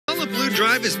Blue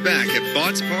Drive is back at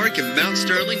Botts Park in Mount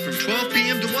Sterling from 12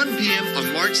 p.m. to 1 p.m.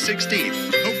 on March 16th.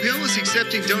 Hope Hill is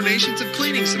accepting donations of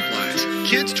cleaning supplies.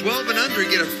 Kids 12 and under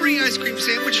get a free ice cream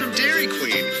sandwich from Dairy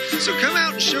Queen. So come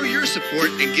out and show your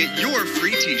support and get your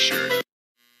free t-shirt.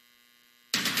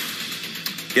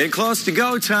 Getting close to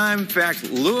go time. In fact,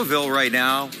 Louisville right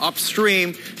now,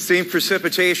 upstream, seeing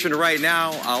precipitation right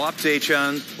now. I'll update you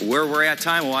on where we're at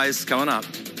time-wise coming up.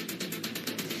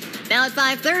 Now at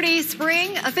 5:30,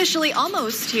 spring officially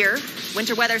almost here.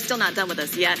 Winter weather still not done with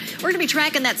us yet. We're going to be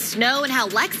tracking that snow and how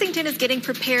Lexington is getting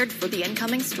prepared for the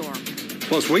incoming storm.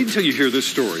 Plus, wait until you hear this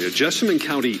story. A Jessamine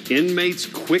County inmate's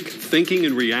quick thinking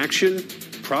and reaction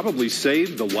probably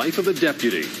saved the life of a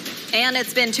deputy. And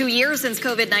it's been 2 years since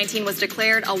COVID-19 was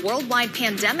declared a worldwide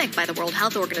pandemic by the World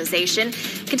Health Organization.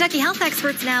 Kentucky health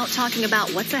experts now talking about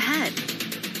what's ahead.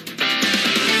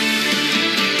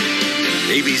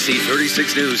 ABC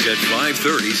 36 News at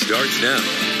 5:30 starts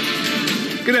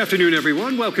now. Good afternoon,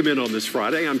 everyone. Welcome in on this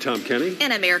Friday. I'm Tom Kenny.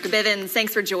 And I'm Erica Bivens.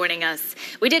 Thanks for joining us.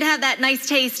 We did have that nice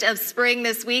taste of spring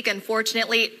this week.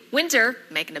 Unfortunately, winter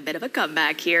making a bit of a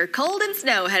comeback here. Cold and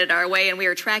snow headed our way, and we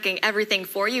are tracking everything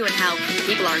for you and how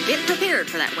people are getting prepared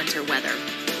for that winter weather.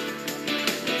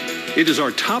 It is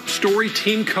our top story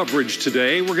team coverage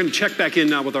today. We're going to check back in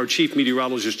now with our chief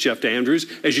meteorologist, Jeff Andrews.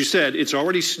 As you said, it's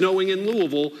already snowing in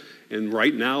Louisville and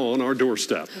right now on our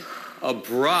doorstep.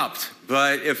 Abrupt,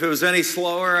 but if it was any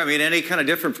slower, I mean, any kind of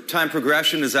different time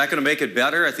progression, is that going to make it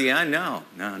better at the end? No.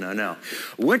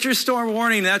 Winter storm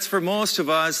warning, that's for most of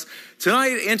us.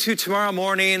 Tonight into tomorrow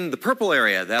morning, the purple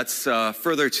area, that's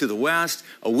further to the west,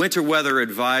 a winter weather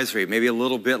advisory, maybe a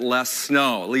little bit less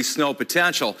snow, at least snow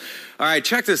potential. All right,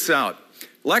 check this out.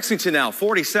 Lexington now,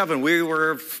 47. We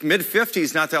were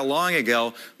mid-50s not that long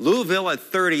ago. Louisville at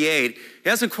 38. It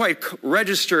hasn't quite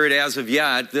registered as of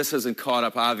yet. This hasn't caught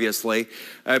up, obviously.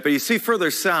 But you see further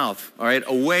south, all right,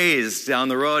 a ways down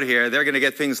the road here. They're going to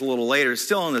get things a little later,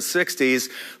 still in the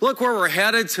 60s. Look where we're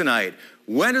headed tonight.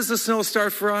 When does the snow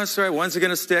start for us? All right, when's it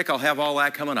going to stick? I'll have all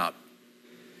that coming up.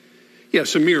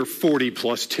 Yes, a mere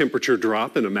 40-plus temperature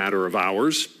drop in a matter of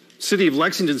hours. City of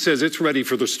Lexington says it's ready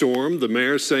for the storm. The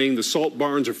mayor saying the salt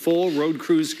barns are full. Road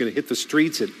crews are going to hit the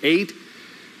streets at 8.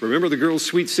 Remember the girls'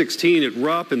 Sweet 16 at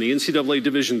Rupp and the NCAA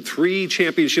Division III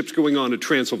championships going on at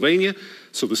Transylvania.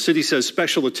 So the city says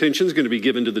special attention is going to be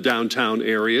given to the downtown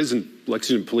areas, and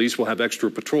Lexington Police will have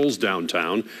extra patrols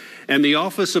downtown. And the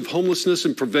Office of Homelessness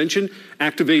and Prevention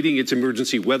activating its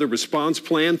emergency weather response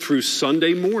plan through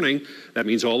Sunday morning. That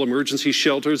means all emergency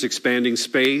shelters expanding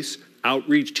space,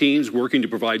 outreach teams working to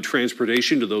provide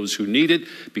transportation to those who need it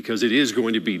because it is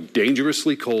going to be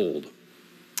dangerously cold.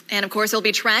 And, of course, we'll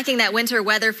be tracking that winter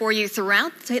weather for you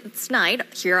throughout this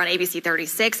night here on ABC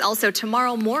 36. Also,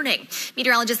 tomorrow morning,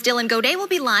 meteorologist Dylan Godet will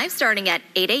be live starting at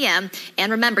 8 a.m.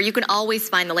 And remember, you can always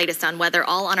find the latest on weather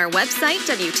all on our website,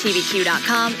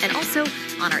 WTVQ.com, and also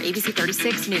on our ABC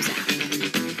 36 News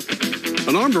app.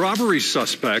 An armed robbery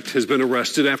suspect has been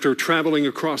arrested after traveling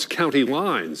across county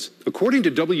lines. According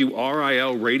to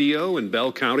WRIL Radio in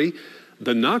Bell County,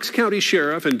 the Knox County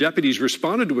Sheriff and deputies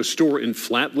responded to a store in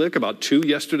Flat Lick about 2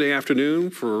 yesterday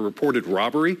afternoon for a reported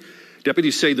robbery.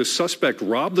 Deputies say the suspect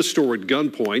robbed the store at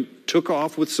gunpoint, took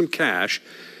off with some cash,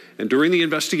 and during the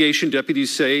investigation,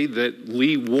 deputies say that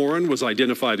Lee Warren was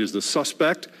identified as the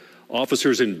suspect.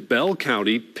 Officers in Bell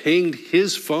County pinged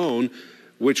his phone,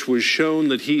 which was showed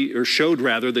that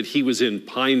he was in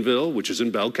Pineville, which is in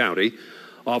Bell County.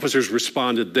 Officers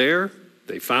responded there.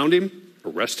 They found him,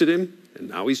 arrested him, and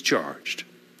now he's charged.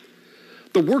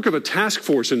 The work of a task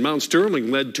force in Mount Sterling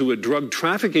led to a drug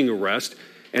trafficking arrest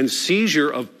and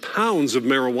seizure of pounds of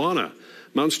marijuana.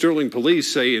 Mount Sterling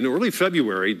police say in early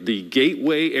February, the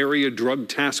Gateway Area Drug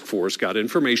Task Force got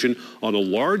information on a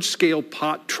large-scale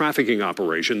pot trafficking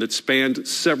operation that spanned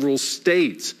several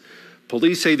states.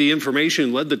 Police say the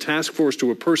information led the task force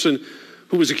to a person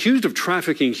who was accused of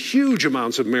trafficking huge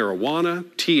amounts of marijuana,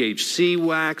 THC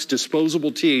wax,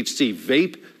 disposable THC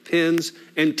vape pens,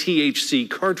 and THC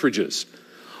cartridges.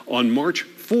 On March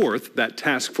 4th, that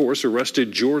task force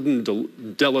arrested Jordan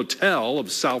Delotel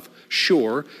of South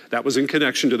Shore. That was in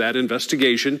connection to that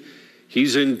investigation.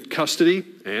 He's in custody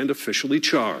and officially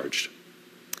charged.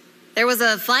 There was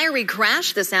a fiery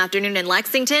crash this afternoon in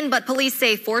Lexington, but police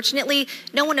say, fortunately,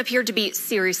 no one appeared to be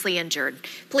seriously injured.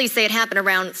 Police say it happened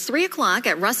around 3 o'clock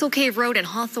at Russell Cave Road and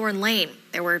Hawthorne Lane.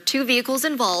 There were 2 vehicles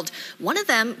involved. One of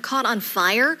them caught on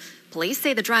fire. Police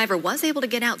say the driver was able to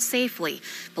get out safely.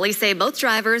 Police say both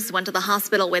drivers went to the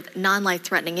hospital with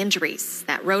non-life-threatening injuries.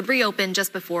 That road reopened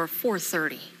just before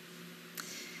 4:30.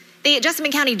 The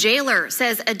Jessamine County jailer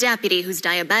says a deputy who's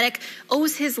diabetic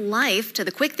owes his life to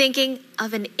the quick thinking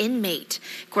of an inmate.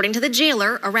 According to the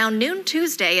jailer, around noon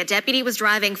Tuesday, a deputy was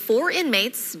driving 4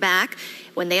 inmates back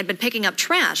when they had been picking up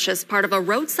trash as part of a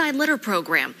roadside litter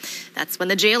program. That's when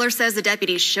the jailer says the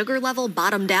deputy's sugar level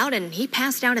bottomed out and he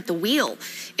passed out at the wheel.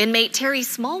 Inmate Terry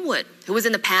Smallwood, who was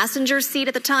in the passenger seat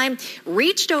at the time,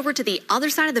 reached over to the other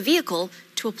side of the vehicle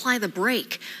to apply the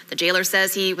brake. The jailer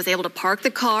says he was able to park the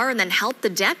car and then help the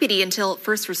deputy until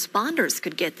first responders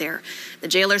could get there. The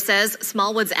jailer says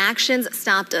Smallwood's actions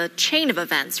stopped a chain of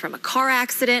events, from a car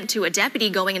accident to a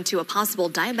deputy going into a possible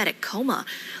diabetic coma.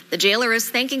 The jailer is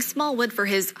thanking Smallwood for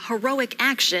his heroic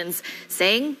actions,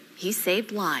 saying he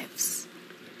saved lives.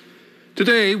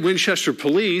 Today, Winchester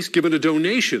Police given a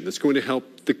donation that's going to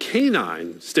help the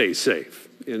canine stay safe.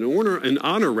 In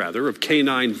honor of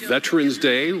Canine Veterans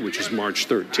Day, which is March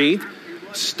 13th,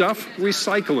 Stuff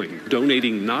Recycling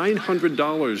donating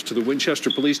 $900 to the Winchester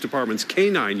Police Department's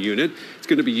canine unit. It's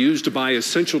going to be used to buy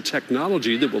essential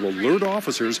technology that will alert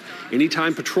officers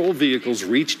anytime patrol vehicles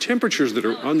reach temperatures that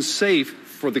are unsafe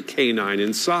for the canine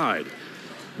inside.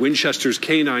 Winchester's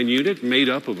canine unit, made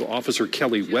up of Officer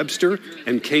Kelly Webster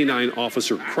and Canine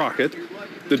Officer Crockett.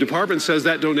 The department says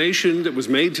that donation that was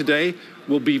made today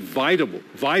will be vital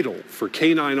for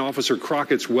Canine Officer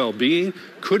Crockett's well-being,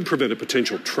 could prevent a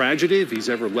potential tragedy if he's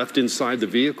ever left inside the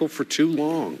vehicle for too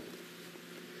long.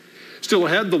 Still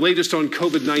ahead, the latest on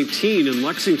COVID-19 in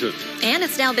Lexington. And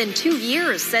it's now been 2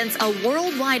 years since a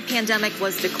worldwide pandemic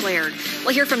was declared.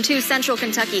 We'll hear from 2 Central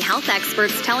Kentucky health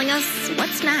experts telling us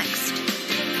what's next.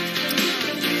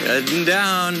 Heading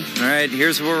down. All right,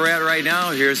 here's where we're at right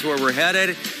now. Here's where we're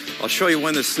headed. I'll show you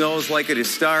when the snow is likely to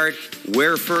start,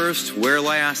 where first, where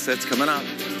last. That's coming up.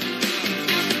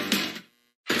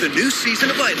 The new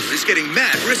season of Idol is getting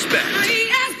mad respect.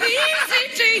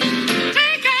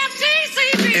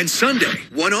 And Sunday,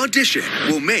 one audition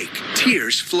will make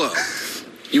tears flow.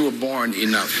 You were born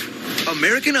enough.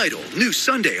 American Idol, new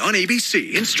Sunday on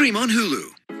ABC and stream on Hulu.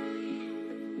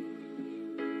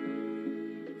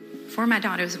 For my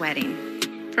daughter's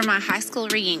wedding. For my high school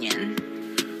reunion.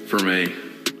 For me.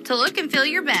 To look and feel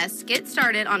your best, get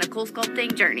started on a cool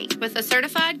sculpting journey with a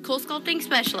certified cool sculpting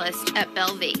specialist at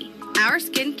Belle-Vie. Our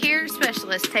skincare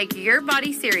specialists take your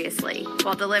body seriously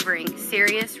while delivering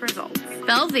serious results.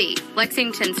 Belle-Vie,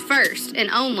 Lexington's first and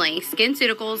only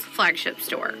SkinCeuticals flagship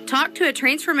store. Talk to a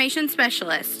transformation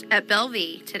specialist at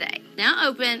Belle-Vie today. Now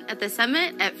open at the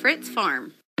Summit at Fritz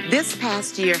Farm. This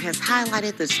past year has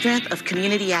highlighted the strength of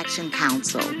Community Action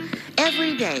Council.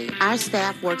 Every day, our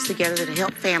staff works together to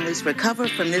help families recover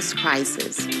from this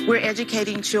crisis. We're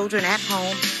educating children at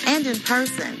home and in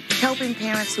person, helping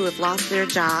parents who have lost their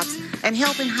jobs, and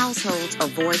helping households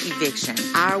avoid eviction.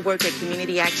 Our work at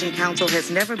Community Action Council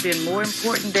has never been more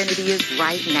important than it is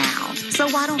right now. So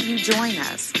why don't you join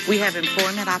us? We have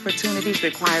employment opportunities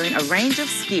requiring a range of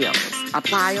skills.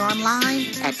 Apply online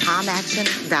at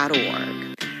comaction.org.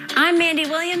 I'm Mandy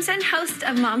Williamson, host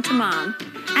of Mom to Mom.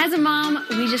 As a mom,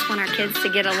 we just want our kids to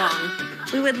get along.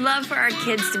 We would love for our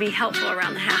kids to be helpful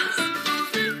around the house.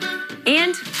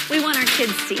 And we want our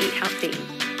kids to eat healthy.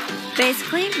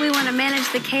 Basically, we want to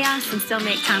manage the chaos and still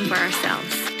make time for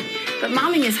ourselves. But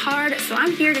momming is hard, so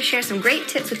I'm here to share some great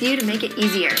tips with you to make it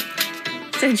easier.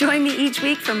 So join me each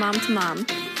week for Mom to Mom.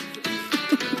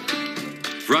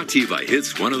 Brought to you by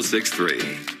Hits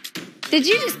 106.3. Did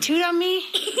you just toot on me?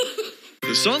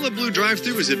 The Solid Blue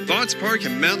drive-thru is at Botts Park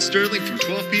in Mount Sterling from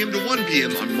 12 p.m. to 1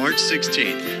 p.m. on March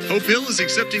 16th. Hope Hill is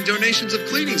accepting donations of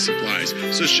cleaning supplies,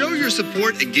 so show your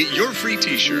support and get your free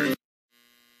t-shirt.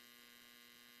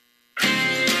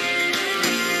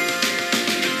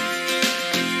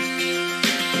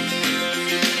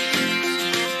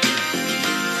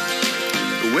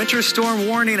 The winter storm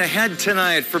warning ahead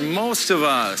tonight for most of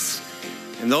us.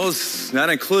 And those not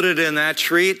included in that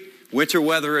treat, winter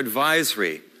weather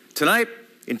advisory. Tonight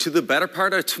into the better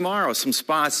part of tomorrow, some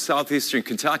spots southeastern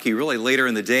Kentucky really later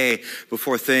in the day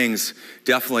before things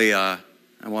definitely, I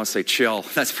want to say chill.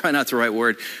 That's probably not the right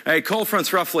word. All right, cold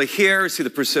front's roughly here. See the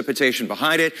precipitation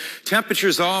behind it.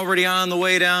 Temperatures already on the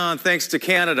way down thanks to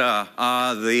Canada,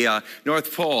 the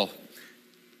North Pole.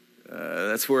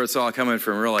 That's where it's all coming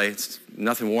from, really. It's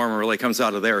nothing warmer really comes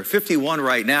out of there. 51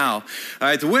 right now. All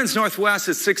right, the wind's northwest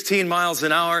at 16 miles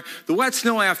an hour. The wet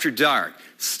snow after dark.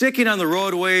 Sticking on the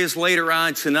roadways later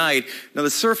on tonight. Now, the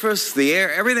surface, the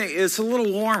air, everything, it's a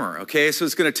little warmer, okay? So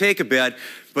it's going to take a bit,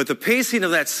 but the pacing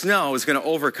of that snow is going to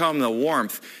overcome the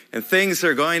warmth, and things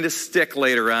are going to stick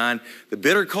later on. The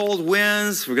bitter cold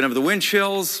winds, we're going to have the wind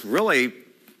chills, really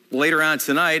later on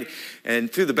tonight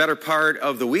and through the better part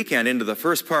of the weekend into the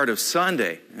first part of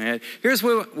Sunday. And here's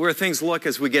where things look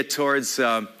as we get towards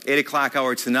 8 o'clock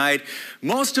hour tonight.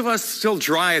 Most of us still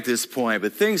dry at this point,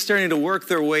 but things starting to work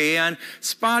their way in.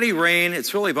 Spotty rain.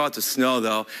 It's really about the snow,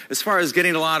 though. As far as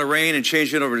getting a lot of rain and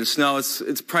changing it over to snow,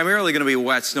 it's primarily going to be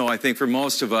wet snow, I think, for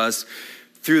most of us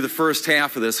through the first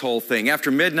half of this whole thing.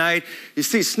 After midnight, you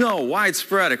see snow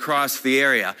widespread across the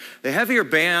area. The heavier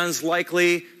bands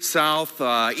likely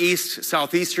southeastern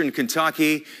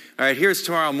Kentucky. All right, here's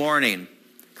tomorrow morning.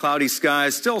 Cloudy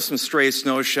skies, still some stray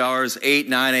snow showers, 8,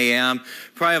 9 a.m.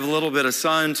 Probably have a little bit of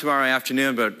sun tomorrow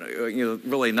afternoon, but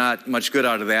really not much good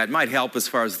out of that. It might help as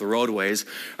far as the roadways.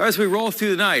 All right, as we roll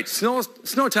through the night, snow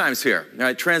times here. All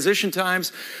right, transition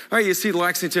times. All right, you see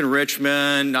Lexington,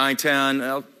 Richmond, 9,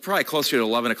 10, probably closer to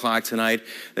 11 o'clock tonight.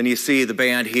 Then you see the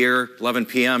band here, 11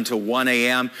 p.m. to 1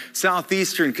 a.m.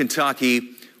 Southeastern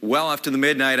Kentucky, well after the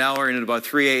midnight hour and at about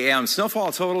 3 a.m.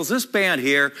 Snowfall totals, this band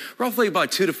here, roughly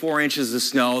about 2 to 4 inches of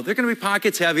snow. They're going to be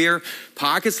pockets heavier,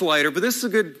 pockets lighter, but this is a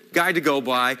good guide to go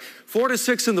by. 4 to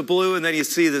 6 in the blue, and then you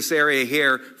see this area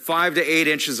here, 5 to 8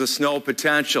 inches of snow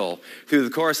potential through the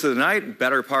course of the night,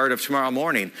 better part of tomorrow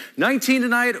morning. 19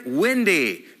 tonight,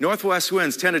 windy. Northwest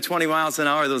winds 10 to 20 miles an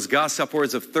hour, those gusts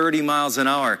upwards of 30 miles an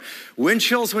hour. Wind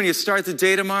chills when you start the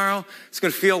day tomorrow, it's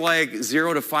going to feel like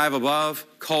 0 to 5 above,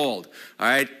 cold. All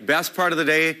right, best part of the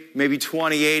day, maybe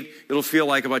 28. It'll feel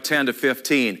like about 10 to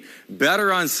 15.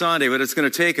 Better on Sunday, but it's going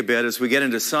to take a bit as we get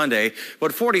into Sunday.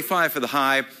 But 45 for the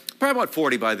high. Probably about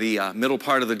 40 by the middle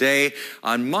part of the day.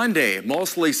 On Monday,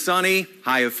 mostly sunny,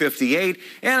 high of 58.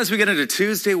 And as we get into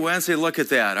Tuesday, Wednesday, look at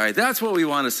that. All right, that's what we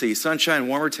want to see, sunshine,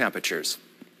 warmer temperatures.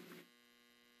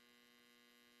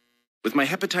 With my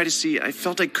hepatitis C, I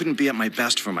felt I couldn't be at my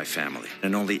best for my family.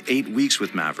 In only 8 weeks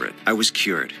with Mavyret, I was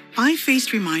cured. I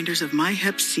faced reminders of my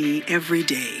hep C every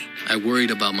day. I worried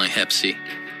about my hep C.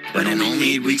 But in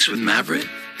only 8 weeks with Mavyret,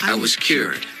 I was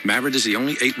cured. Mavyret is the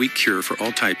only 8-week cure for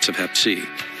all types of hep C.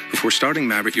 Before starting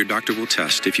Mavyret, your doctor will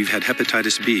test if you've had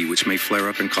hepatitis B, which may flare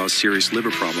up and cause serious liver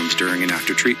problems during and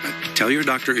after treatment. Tell your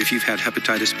doctor if you've had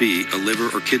hepatitis B, a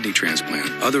liver or kidney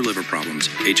transplant, other liver problems,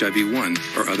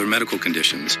 HIV-1, or other medical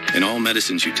conditions, and all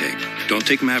medicines you take. Don't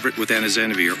take Mavyret with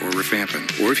anizanavir or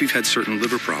rifampin, or if you've had certain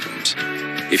liver problems.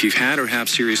 If you've had or have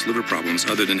serious liver problems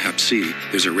other than hep C,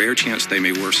 there's a rare chance they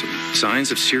may worsen.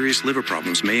 Signs of serious liver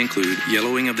problems may include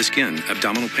yellowing of the skin,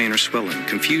 abdominal pain or swelling,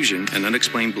 confusion, and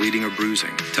unexplained bleeding or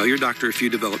bruising. Tell your doctor if you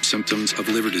develop symptoms of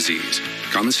liver disease.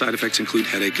 Common side effects include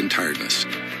headache and tiredness.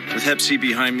 With hep C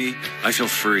behind me, I feel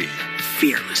free.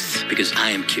 Fearless. Because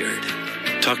I am cured.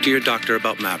 Talk to your doctor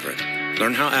about Mavyret.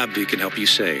 Learn how AbbVie can help you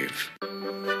save.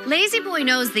 Lazy Boy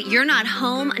knows that you're not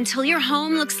home until your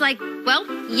home looks like, well,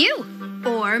 you.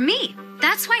 Or me.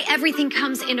 That's why everything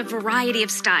comes in a variety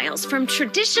of styles, from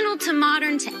traditional to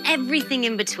modern to everything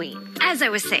in between. As I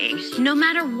was saying, no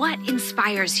matter what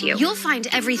inspires you, you'll find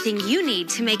everything you need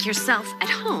to make yourself at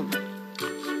home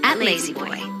at Lazy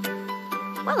Boy.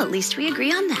 Well, at least we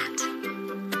agree on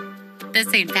that. The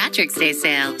St. Patrick's Day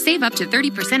sale. Save up to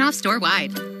 30% off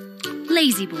store-wide.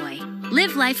 Lazy Boy.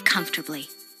 Live life comfortably.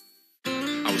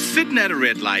 I was sitting at a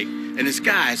red light, and this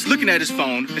guy's looking at his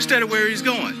phone instead of where he's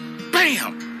going.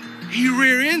 Bam! He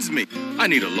rear ends me. I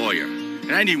need a lawyer,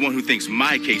 and I need one who thinks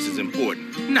my case is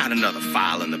important, not another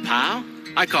file in the pile.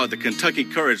 I called the Kentucky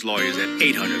Courage Lawyers at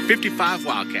 855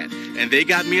 Wildcat, and they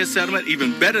got me a settlement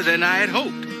even better than I had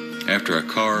hoped. After a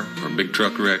car or big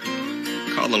truck wreck,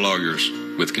 call the lawyers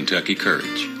with Kentucky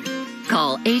Courage.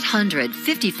 Call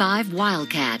 855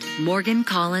 Wildcat, Morgan,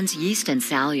 Collins, Yeast, and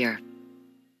Salyer.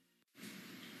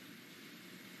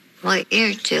 What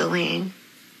you're doing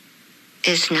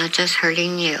is not just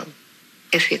hurting you.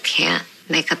 If you can't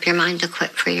make up your mind to quit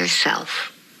for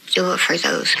yourself, do it for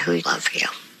those who love you.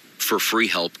 For free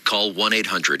help, call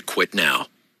 1-800-QUIT-NOW.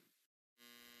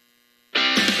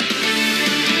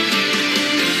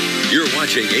 You're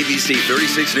watching ABC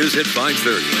 36 News at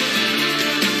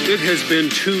 5:30. It has been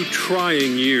 2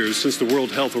 trying years since the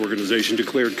World Health Organization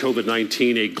declared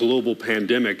COVID-19 a global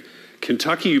pandemic.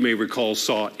 Kentucky, you may recall,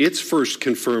 saw its first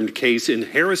confirmed case in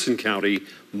Harrison County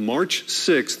March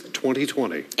 6th,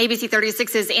 2020. ABC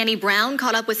 36's Annie Brown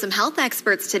caught up with some health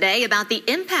experts today about the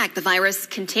impact the virus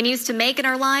continues to make in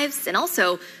our lives and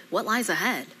also what lies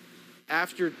ahead.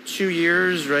 After 2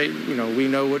 years, right, we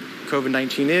know what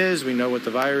COVID-19 is, we know what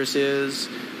the virus is,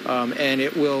 and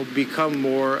it will become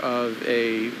more of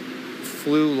a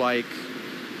flu-like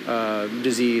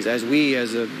disease as we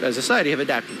as a society have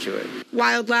adapted to it.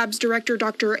 Wild Labs Director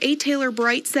Dr. A. Taylor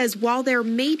Bright says while there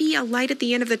may be a light at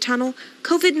the end of the tunnel,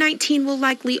 COVID-19 will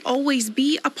likely always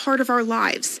be a part of our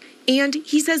lives. And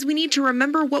he says we need to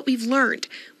remember what we've learned,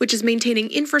 which is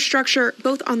maintaining infrastructure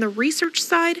both on the research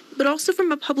side, but also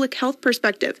from a public health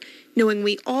perspective, knowing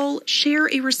we all share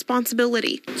a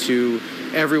responsibility. To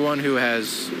everyone who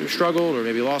has struggled or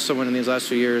maybe lost someone in these last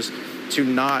few years, to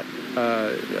not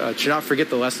forget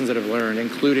the lessons that have learned,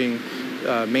 including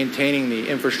maintaining the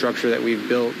infrastructure that we've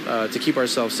built to keep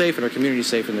ourselves safe and our community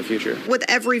safe in the future. With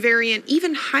every variant,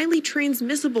 even highly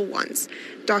transmissible ones,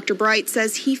 Dr. Bright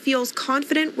says he feels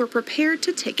confident we're prepared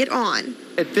to take it on.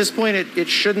 At this point, it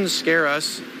shouldn't scare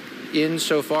us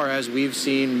insofar as we've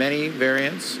seen many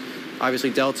variants.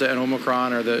 Obviously, Delta and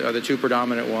Omicron are the two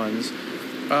predominant ones.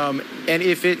 And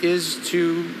if it is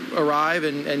to arrive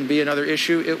and be another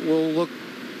issue, it will look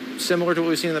similar to what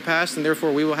we've seen in the past, and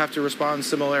therefore we will have to respond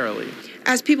similarly.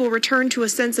 As people return to a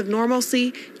sense of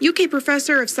normalcy, UK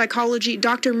professor of psychology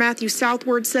Dr. Matthew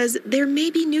Southward says there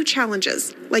may be new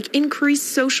challenges, like increased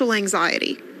social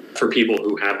anxiety. For people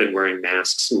who have been wearing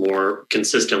masks more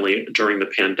consistently during the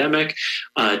pandemic,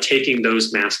 taking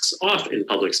those masks off in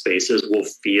public spaces will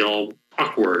feel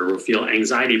awkward or will feel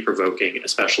anxiety-provoking,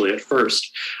 especially at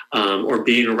first. Or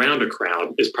being around a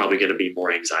crowd is probably going to be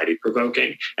more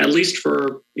anxiety-provoking, at least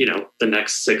for, the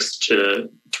next 6 to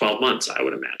 12 months, I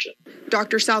would imagine.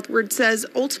 Dr. Southward says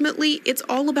ultimately it's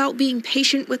all about being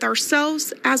patient with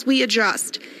ourselves as we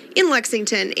adjust. In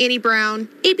Lexington, Annie Brown,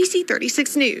 ABC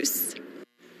 36 News.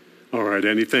 All right,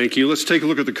 Annie, thank you. Let's take a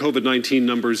look at the COVID-19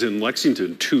 numbers in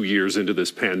Lexington 2 years into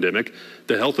this pandemic.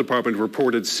 The health department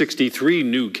reported 63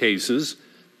 new cases,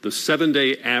 the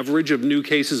 7-day average of new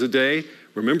cases a day.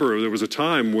 Remember, there was a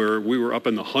time where we were up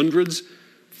in the hundreds,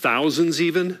 thousands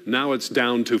even. Now it's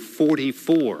down to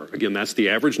 44. Again, that's the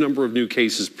average number of new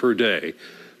cases per day.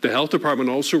 The health department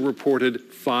also reported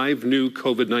 5 new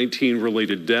COVID-19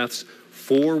 related deaths.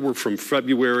 4 were from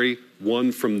February,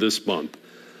 1 from this month.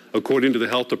 According to the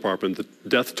health department, the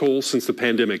death toll since the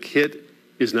pandemic hit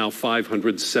is now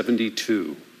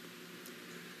 572.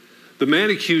 The man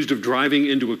accused of driving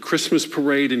into a Christmas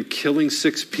parade and killing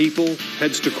 6 people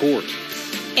heads to court.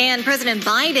 And President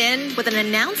Biden with an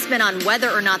announcement on whether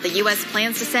or not the U.S.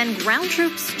 plans to send ground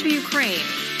troops to Ukraine.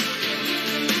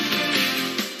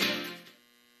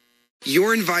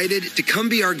 You're invited to come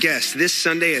be our guest this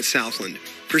Sunday at Southland.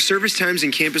 For service times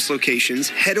and campus locations,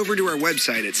 head over to our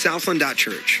website at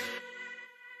southland.church.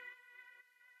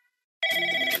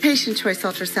 Patient Choice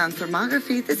Ultrasound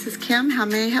Thermography. This is Kim. How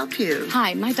may I help you?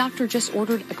 Hi, my doctor just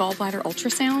ordered a gallbladder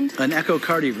ultrasound, an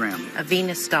echocardiogram, a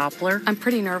venous Doppler. I'm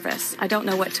pretty nervous. I don't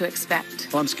know what to expect.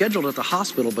 Well, I'm scheduled at the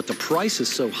hospital, but the price is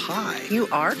so high. You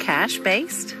are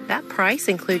cash-based? That price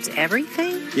includes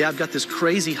everything? Yeah, I've got this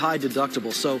crazy high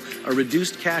deductible, so a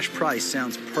reduced cash price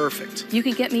sounds perfect. You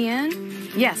could get me in?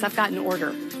 Yes, I've got an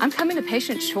order. I'm coming to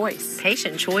Patient Choice.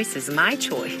 Patient Choice is my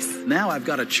choice. Now I've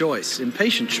got a choice in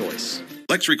Patient Choice.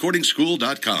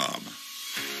 LexRecordingSchool.com.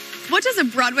 What does a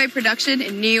Broadway production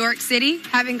in New York City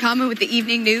have in common with the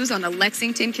evening news on a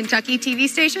Lexington, Kentucky TV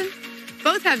station?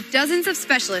 Both have dozens of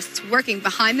specialists working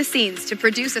behind the scenes to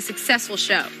produce a successful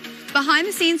show.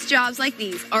 Behind-the-scenes jobs like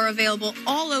these are available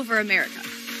all over America.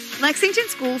 Lexington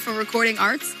School for Recording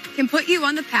Arts can put you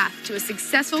on the path to a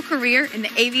successful career in the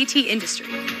AVT industry.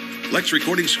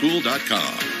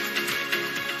 LexRecordingSchool.com.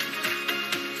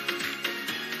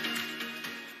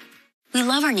 We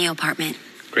love our new apartment.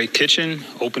 Great kitchen,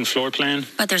 open floor plan.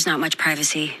 But there's not much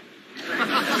privacy.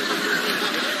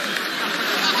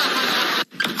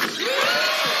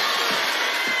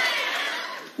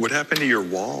 What happened to your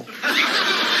wall?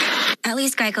 At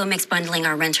least Geico makes bundling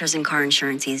our renters and car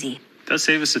insurance easy. Does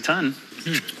save us a ton.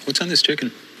 What's on this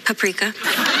chicken? Paprika.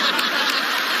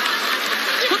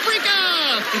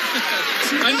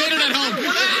 I made it at home.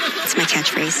 That's my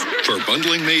catchphrase. For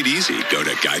bundling made easy, go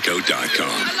to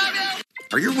geico.com.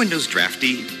 Are your windows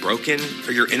drafty, broken,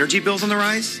 or your energy bills on the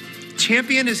rise?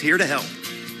 Champion is here to help.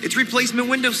 It's replacement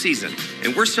window season,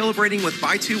 and we're celebrating with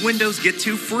buy 2 windows, get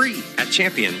 2 free. At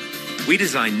Champion, we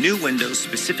design new windows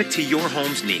specific to your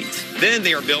home's needs. Then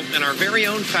they are built in our very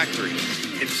own factory,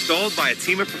 installed by a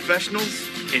team of professionals,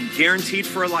 and guaranteed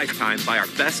for a lifetime by our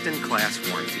best-in-class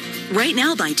warranty. Right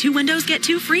now, buy 2 windows, get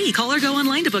 2 free. Call or go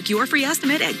online to book your free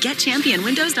estimate at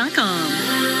getchampionwindows.com.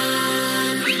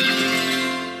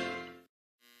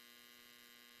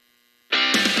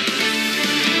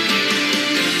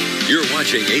 You're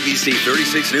watching ABC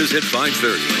 36 News at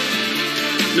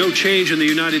 5:30. No change in the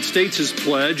United States'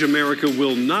 pledge. America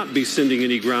will not be sending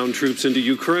any ground troops into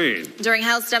Ukraine. During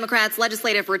House Democrats'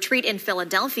 legislative retreat in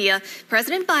Philadelphia,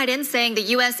 President Biden saying the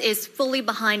U.S. is fully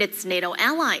behind its NATO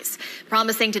allies,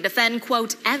 promising to defend,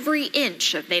 quote, every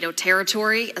inch of NATO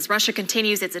territory as Russia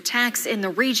continues its attacks in the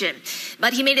region.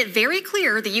 But he made it very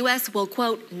clear the U.S. will,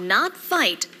 quote, not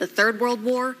fight the Third World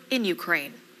War in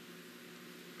Ukraine.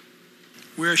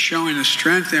 We're showing the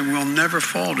strength and we'll never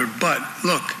falter. But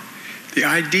look, the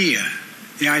idea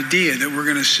that we're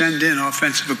going to send in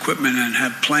offensive equipment and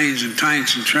have planes and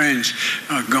tanks and trains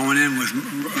going in with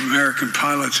American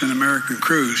pilots and American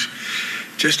crews,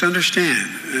 just understand,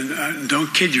 and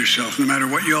don't kid yourself, no matter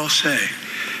what you all say,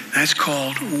 that's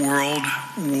called World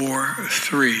War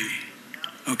III,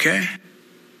 okay?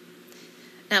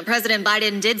 Now, President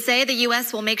Biden did say the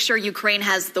U.S. will make sure Ukraine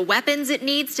has the weapons it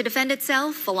needs to defend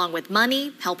itself, along with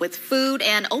money, help with food,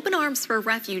 and open arms for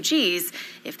refugees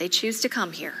if they choose to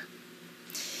come here.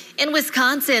 In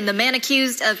Wisconsin, the man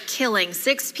accused of killing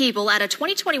 6 people at a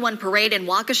 2021 parade in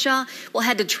Waukesha will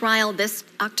head to trial this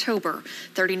October.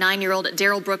 39-year-old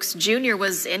Darrell Brooks Jr.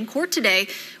 was in court today,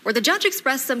 where the judge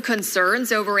expressed some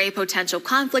concerns over a potential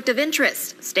conflict of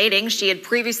interest, stating she had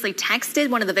previously texted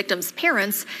one of the victim's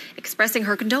parents expressing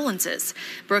her condolences.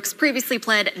 Brooks previously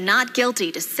pled not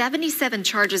guilty to 77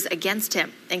 charges against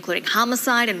him, including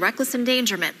homicide and reckless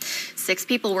endangerment. 6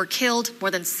 people were killed,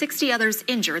 more than 60 others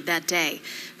injured that day.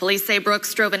 Police say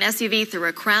Brooks drove an SUV through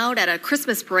a crowd at a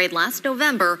Christmas parade last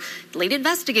November. The lead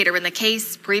investigator in the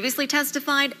case previously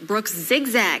testified Brooks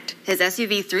zigzagged his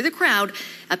SUV through the crowd,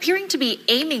 appearing to be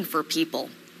aiming for people.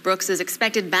 Brooks is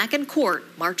expected back in court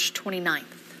March 29th.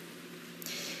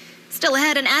 Still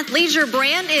ahead, an athleisure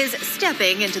brand is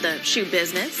stepping into the shoe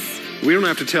business. We don't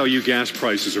have to tell you gas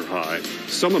prices are high.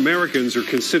 Some Americans are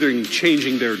considering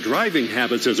changing their driving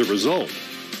habits as a result.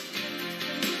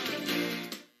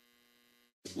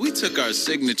 We took our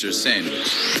signature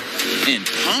sandwich and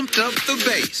pumped up the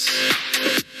bass.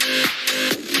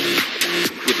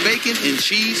 With bacon and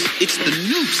cheese, it's the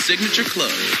new Signature Club,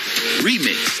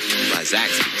 remixed by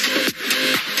Zaxby's.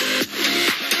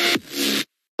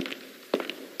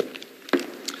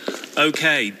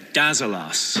 Okay, dazzle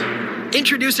us.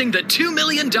 Introducing the $2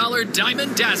 million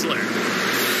Diamond Dazzler.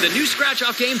 The new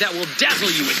scratch-off game that will dazzle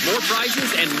you with more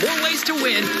prizes and more ways to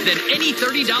win than any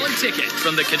 $30 ticket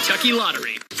from the Kentucky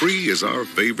Lottery. Free is our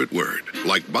favorite word,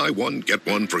 like buy one, get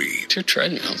one free. 2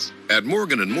 treadmills. At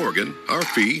Morgan & Morgan, our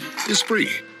fee is free.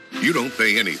 You don't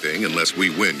pay anything unless we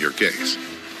win your case.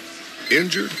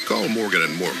 Injured? Call Morgan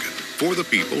 & Morgan.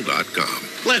 ForThePeople.com.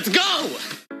 Let's go!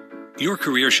 Your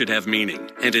career should have meaning,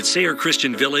 and at Sayre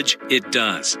Christian Village, it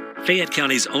does. Fayette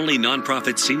County's only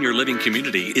nonprofit senior living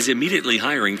community is immediately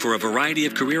hiring for a variety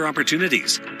of career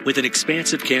opportunities. With an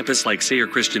expansive campus like Sayre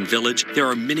Christian Village, there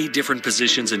are many different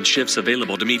positions and shifts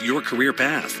available to meet your career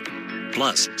path.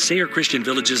 Plus, Sayre Christian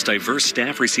Village's diverse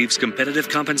staff receives competitive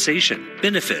compensation,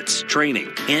 benefits,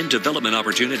 training, and development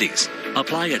opportunities.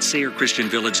 Apply at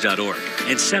SayreChristianVillage.org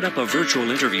and set up a virtual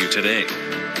interview today.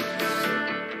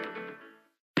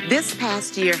 This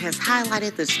past year has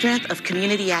highlighted the strength of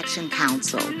Community Action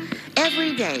Council.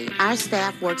 Every day, our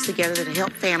staff works together to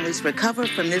help families recover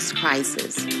from this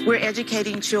crisis. We're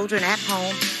educating children at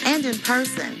home and in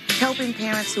person, helping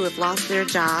parents who have lost their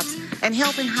jobs, and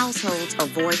helping households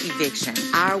avoid eviction.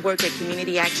 Our work at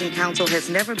Community Action Council has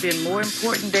never been more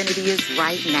important than it is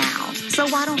right now. So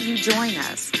why don't you join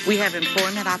us? We have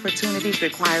employment opportunities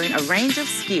requiring a range of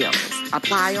skills.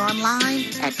 Apply online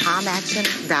at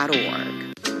comaction.org.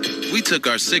 We took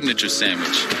our signature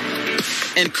sandwich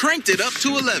and cranked it up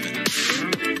to 11.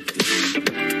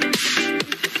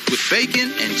 With bacon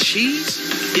and cheese,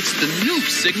 it's the new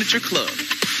Signature Club,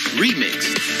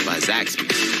 remixed by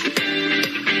Zaxby's.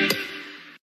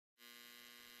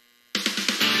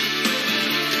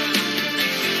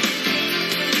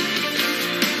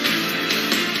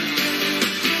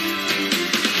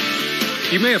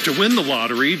 You may have to win the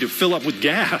lottery to fill up with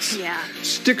gas. Yeah.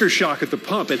 Sticker shock at the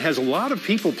pump. It has a lot of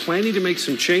people planning to make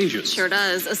some changes. Sure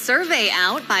does. A survey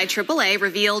out by AAA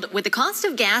revealed with the cost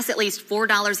of gas at least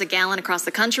 $4 a gallon across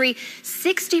the country,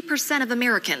 60% of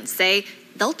Americans say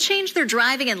they'll change their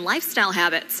driving and lifestyle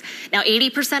habits. Now,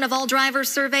 80% of all drivers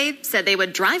surveyed said they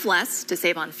would drive less to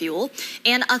save on fuel,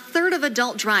 and a third of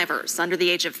adult drivers under the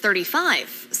age of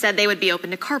 35 said they would be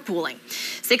open to carpooling.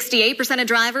 68% of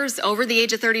drivers over the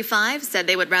age of 35 said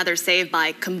they would rather save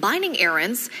by combining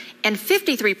errands, and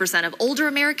 53% of older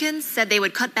Americans said they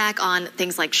would cut back on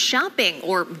things like shopping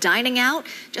or dining out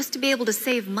just to be able to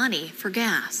save money for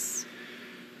gas.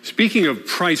 Speaking of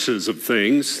prices of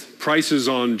things, prices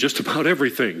on just about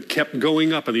everything kept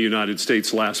going up in the United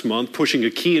States last month, pushing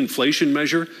a key inflation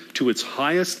measure to its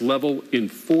highest level in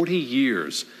 40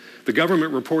 years. The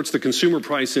government reports the Consumer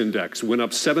Price Index went up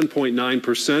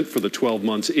 7.9% for the 12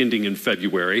 months ending in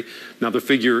February. Now, the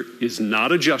figure is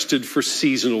not adjusted for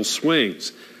seasonal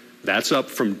swings. That's up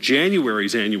from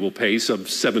January's annual pace of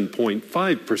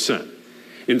 7.5%.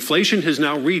 Inflation has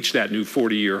now reached that new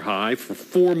 40-year high for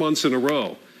 4 months in a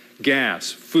row.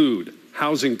 Gas, food,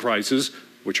 housing prices,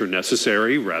 which are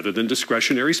necessary rather than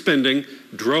discretionary spending,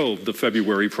 drove the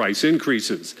February price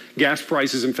increases. Gas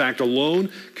prices, in fact,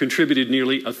 alone contributed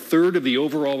nearly a third of the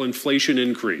overall inflation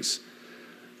increase.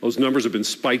 Those numbers have been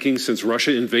spiking since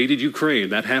Russia invaded Ukraine.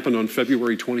 That happened on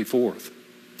February 24th.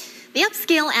 The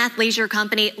upscale athleisure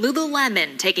company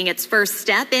Lululemon taking its first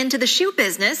step into the shoe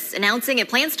business, announcing it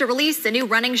plans to release a new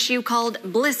running shoe called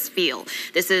Blissfeel.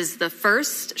 This is the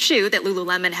first shoe that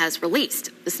Lululemon has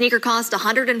released. The sneaker costs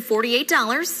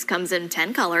 $148, comes in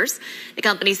 10 colors. The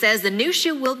company says the new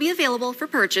shoe will be available for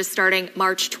purchase starting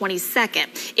March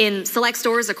 22nd in select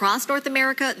stores across North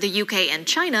America, the UK, and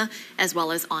China, as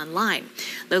well as online.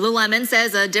 Lululemon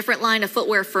says a different line of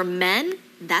footwear for men,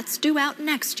 that's due out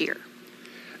next year.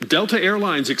 Delta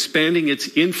Airlines expanding its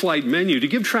in-flight menu to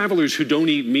give travelers who don't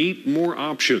eat meat more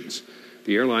options.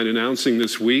 The airline announcing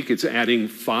this week it's adding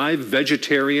 5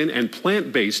 vegetarian and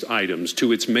plant-based items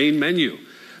to its main menu.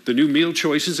 The new meal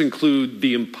choices include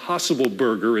the Impossible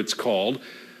Burger, it's called,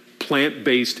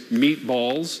 plant-based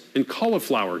meatballs, and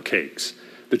cauliflower cakes.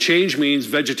 The change means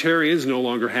vegetarians no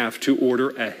longer have to order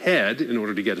ahead in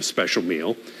order to get a special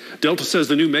meal. Delta says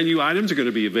the new menu items are going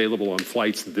to be available on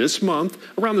flights this month,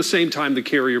 around the same time the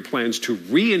carrier plans to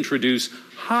reintroduce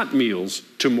hot meals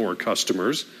to more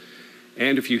customers.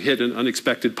 And if you hit an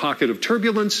unexpected pocket of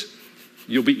turbulence,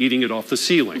 you'll be eating it off the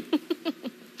ceiling,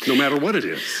 no matter what it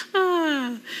is.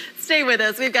 Stay with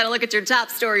us. We've got to look at your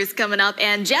top stories coming up.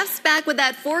 And Jeff's back with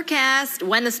that forecast,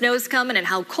 when the snow's coming and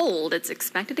how cold it's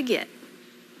expected to get.